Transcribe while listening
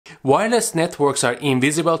wireless networks are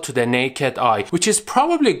invisible to the naked eye, which is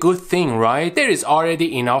probably a good thing, right? There is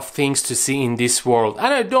already enough things to see in this world,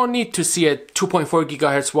 and I don't need to see a 2.4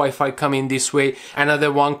 GHz Wi-Fi coming this way,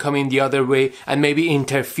 another one coming the other way, and maybe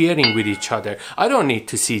interfering with each other. I don't need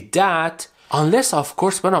to see that. Unless, of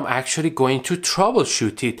course, when I'm actually going to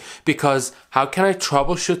troubleshoot it, because how can I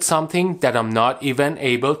troubleshoot something that I'm not even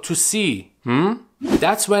able to see?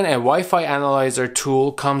 That's when a Wi-Fi analyzer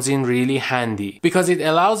tool comes in really handy, because it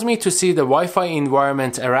allows me to see the Wi-Fi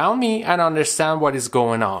environment around me and understand what is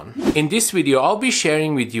going on. In this video, I'll be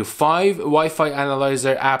sharing with you 5 Wi-Fi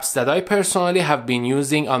analyzer apps that I personally have been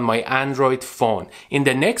using on my Android phone. In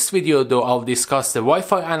the next video though, I'll discuss the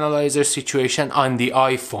Wi-Fi analyzer situation on the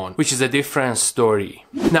iPhone, which is a different story.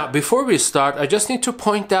 Now, before we start, I just need to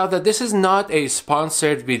point out that this is not a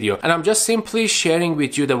sponsored video, and I'm just simply sharing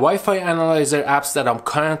with you the Wi-Fi analyzer apps that I'm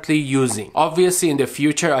currently using. Obviously, in the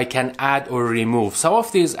future, I can add or remove some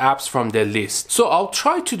of these apps from the list. So I'll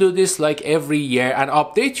try to do this like every year and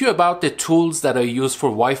update you about the tools that I use for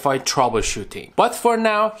Wi-Fi troubleshooting. But for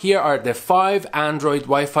now, here are the 5 Android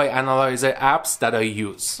Wi-Fi analyzer apps that I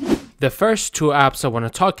use. The first 2 apps I want to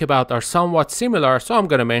talk about are somewhat similar, so I'm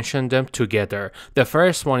going to mention them together. The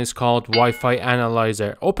first one is called Wi-Fi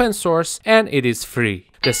Analyzer, open source, and it is free.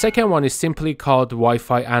 The second one is simply called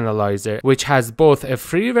Wi-Fi Analyzer, which has both a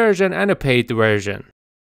free version and a paid version.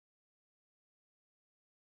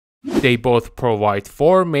 They both provide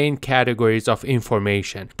 4 main categories of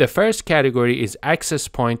information. The first category is access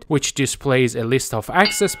point, which displays a list of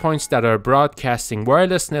access points that are broadcasting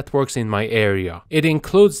wireless networks in my area. It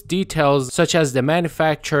includes details such as the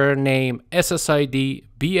manufacturer name, SSID,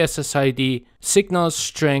 BSSID, signal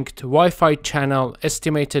strength, Wi-Fi channel,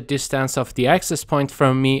 estimated distance of the access point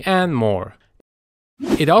from me, and more.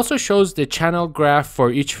 It also shows the channel graph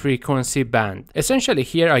for each frequency band. Essentially,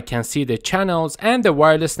 here I can see the channels and the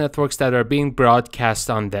wireless networks that are being broadcast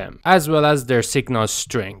on them, as well as their signal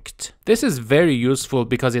strength. This is very useful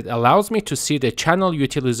because it allows me to see the channel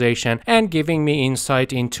utilization and giving me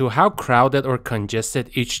insight into how crowded or congested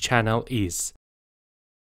each channel is.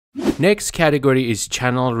 Next category is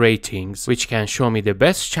channel ratings, which can show me the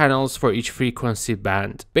best channels for each frequency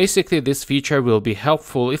band. Basically, this feature will be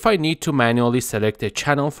helpful if I need to manually select a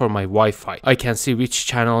channel for my Wi-Fi. I can see which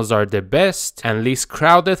channels are the best and least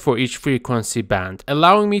crowded for each frequency band,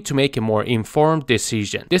 allowing me to make a more informed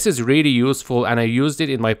decision. This is really useful, and I used it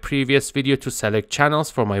in my previous video to select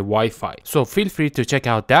channels for my Wi-Fi. So feel free to check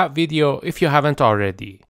out that video if you haven't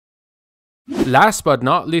already. Last but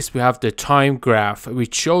not least, we have the time graph,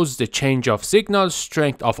 which shows the change of signal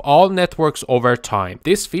strength of all networks over time.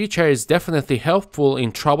 This feature is definitely helpful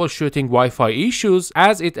in troubleshooting Wi-Fi issues,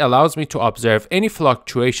 as it allows me to observe any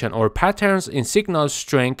fluctuation or patterns in signal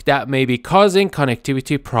strength that may be causing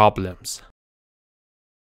connectivity problems.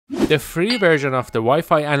 The free version of the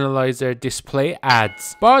Wi-Fi analyzer display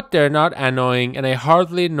ads, but they're not annoying and I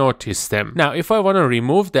hardly notice them. Now, if I want to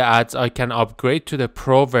remove the ads, I can upgrade to the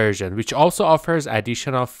Pro version, which also offers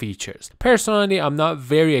additional features. Personally, I'm not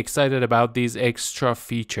very excited about these extra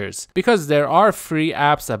features because there are free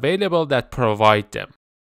apps available that provide them.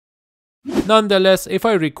 Nonetheless, if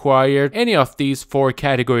I required any of these 4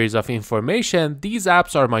 categories of information, these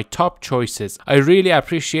apps are my top choices. I really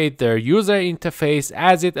appreciate their user interface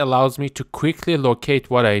as it allows me to quickly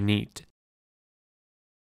locate what I need.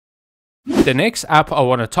 The next app I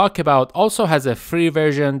want to talk about also has a free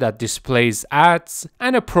version that displays ads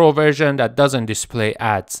and a pro version that doesn't display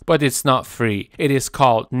ads, but it's not free. It is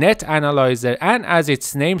called Net Analyzer, and as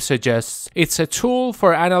its name suggests, it's a tool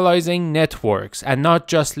for analyzing networks and not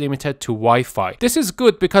just limited to Wi-Fi. This is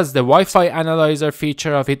good because the Wi-Fi analyzer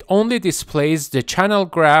feature of it only displays the channel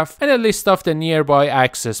graph and a list of the nearby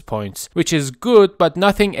access points, which is good but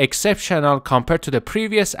nothing exceptional compared to the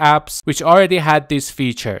previous apps which already had these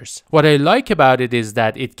features. What I like about it is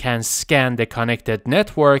that it can scan the connected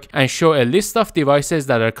network and show a list of devices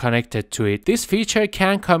that are connected to it. This feature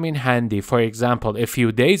can come in handy. For example, a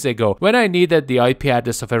few days ago, when I needed the IP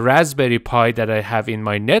address of a Raspberry Pi that I have in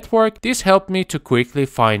my network, this helped me to quickly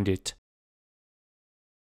find it.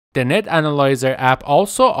 The Net Analyzer app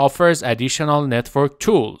also offers additional network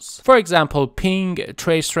tools. For example, ping,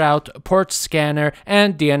 traceroute, port scanner,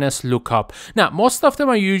 and DNS lookup. Now, most of them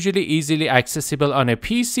are usually easily accessible on a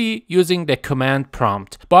PC using the command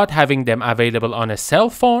prompt, but having them available on a cell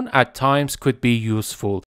phone at times could be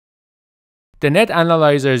useful. The Net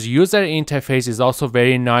Analyzer's user interface is also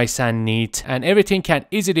very nice and neat, and everything can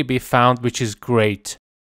easily be found, which is great.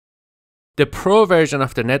 The Pro version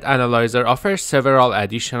of the Net Analyzer offers several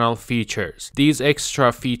additional features. These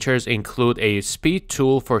extra features include a speed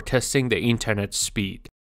tool for testing the internet speed,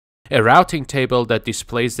 a routing table that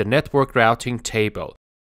displays the network routing table,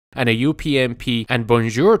 and a UPnP and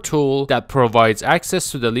Bonjour tool that provides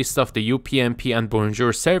access to the list of the UPnP and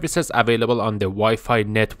Bonjour services available on the Wi-Fi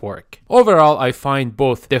network. Overall, I find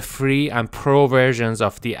both the free and pro versions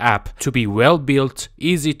of the app to be well built,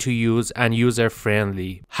 easy to use, and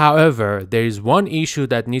user-friendly. However, there is one issue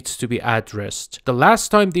that needs to be addressed. The last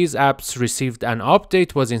time these apps received an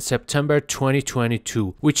update was in September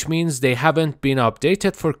 2022, which means they haven't been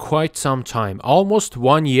updated for quite some time, almost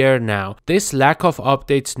 1 year now. This lack of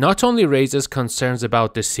updates not only raises concerns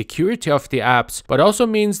about the security of the apps, but also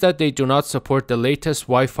means that they do not support the latest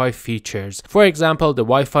Wi-Fi features. For example, the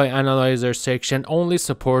Wi-Fi analyzer section only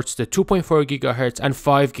supports the 2.4 GHz and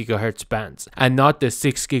 5 GHz bands, and not the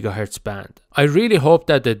 6 GHz band. I really hope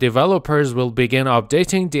that the developers will begin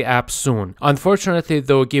updating the app soon. Unfortunately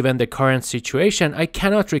though, given the current situation, I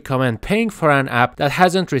cannot recommend paying for an app that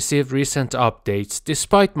hasn't received recent updates,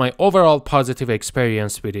 despite my overall positive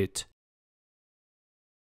experience with it.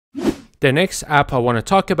 The next app I want to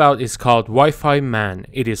talk about is called Wi-Fi Man.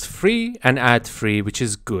 It is free and ad-free, which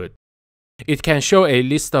is good. It can show a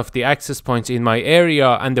list of the access points in my area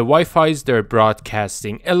and the Wi-Fi's they're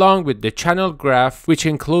broadcasting, along with the channel graph, which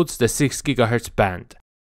includes the 6 GHz band.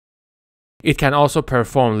 It can also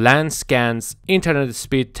perform LAN scans, internet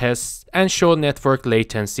speed tests, and show network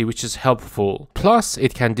latency, which is helpful. Plus,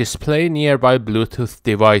 it can display nearby Bluetooth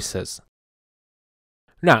devices.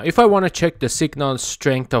 Now, if I want to check the signal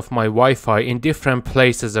strength of my Wi-Fi in different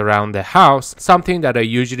places around the house, something that I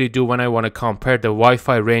usually do when I want to compare the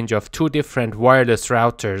Wi-Fi range of two different wireless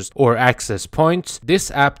routers or access points,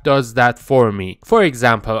 this app does that for me. For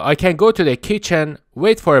example, I can go to the kitchen,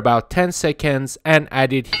 wait for about 10 seconds, and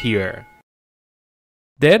add it here.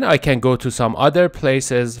 Then I can go to some other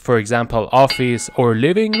places, for example office or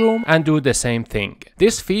living room, and do the same thing.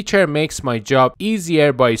 This feature makes my job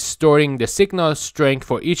easier by storing the signal strength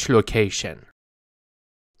for each location.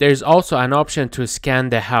 There is also an option to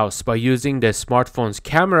scan the house by using the smartphone's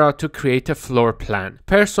camera to create a floor plan.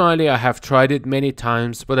 Personally, I have tried it many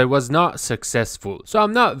times, but I was not successful, so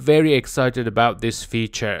I'm not very excited about this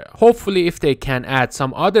feature. Hopefully, if they can add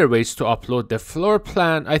some other ways to upload the floor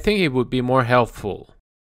plan, I think it would be more helpful.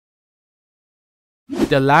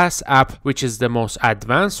 The last app, which is the most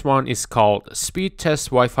advanced one, is called Speed Test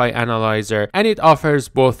Wi-Fi Analyzer, and it offers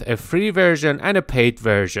both a free version and a paid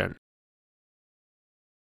version.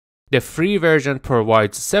 The free version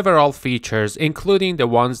provides several features, including the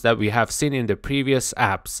ones that we have seen in the previous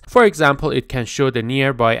apps. For example, it can show the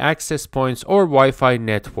nearby access points or Wi-Fi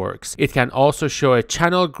networks. It can also show a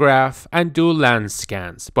channel graph and do LAN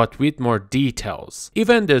scans, but with more details.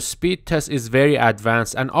 Even the speed test is very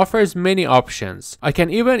advanced and offers many options. I can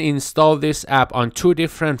even install this app on two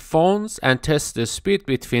different phones and test the speed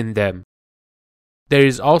between them. There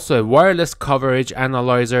is also a wireless coverage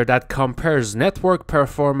analyzer that compares network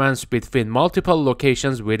performance between multiple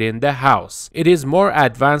locations within the house. It is more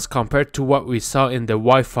advanced compared to what we saw in the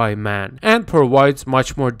Wi-Fi Man and provides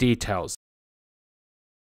much more details.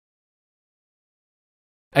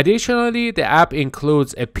 Additionally, the app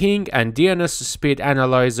includes a ping and DNS speed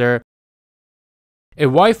analyzer, a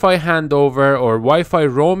Wi-Fi handover or Wi-Fi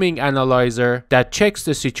roaming analyzer that checks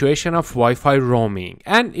the situation of Wi-Fi roaming,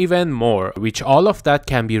 and even more, which all of that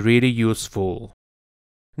can be really useful.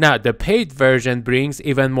 Now, the paid version brings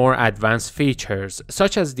even more advanced features,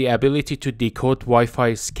 such as the ability to decode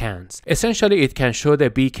Wi-Fi scans. Essentially, it can show the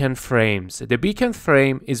beacon frames. The beacon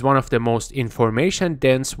frame is one of the most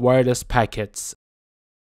information-dense wireless packets.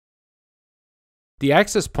 The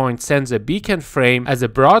access point sends a beacon frame as a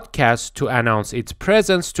broadcast to announce its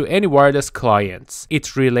presence to any wireless clients.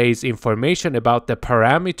 It relays information about the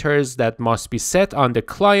parameters that must be set on the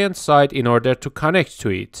client side in order to connect to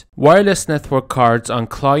it. Wireless network cards on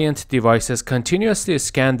client devices continuously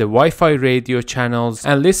scan the Wi-Fi radio channels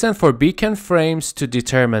and listen for beacon frames to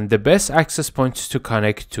determine the best access points to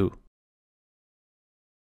connect to.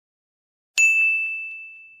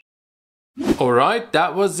 Alright,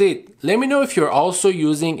 that was it. Let me know if you're also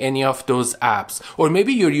using any of those apps, or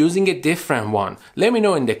maybe you're using a different one. Let me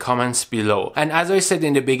know in the comments below. And as I said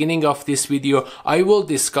in the beginning of this video, I will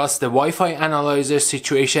discuss the Wi-Fi analyzer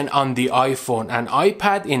situation on the iPhone and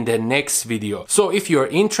iPad in the next video. So if you're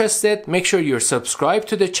interested, make sure you're subscribed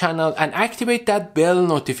to the channel and activate that bell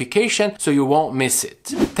notification so you won't miss it.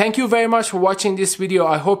 Thank you very much for watching this video.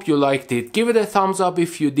 I hope you liked it. Give it a thumbs up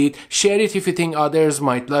if you did, share it if you think others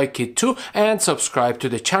might like it too, and subscribe to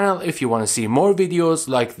the channel if you want to see more videos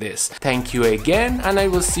like this. Thank you again, and I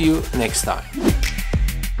will see you next time.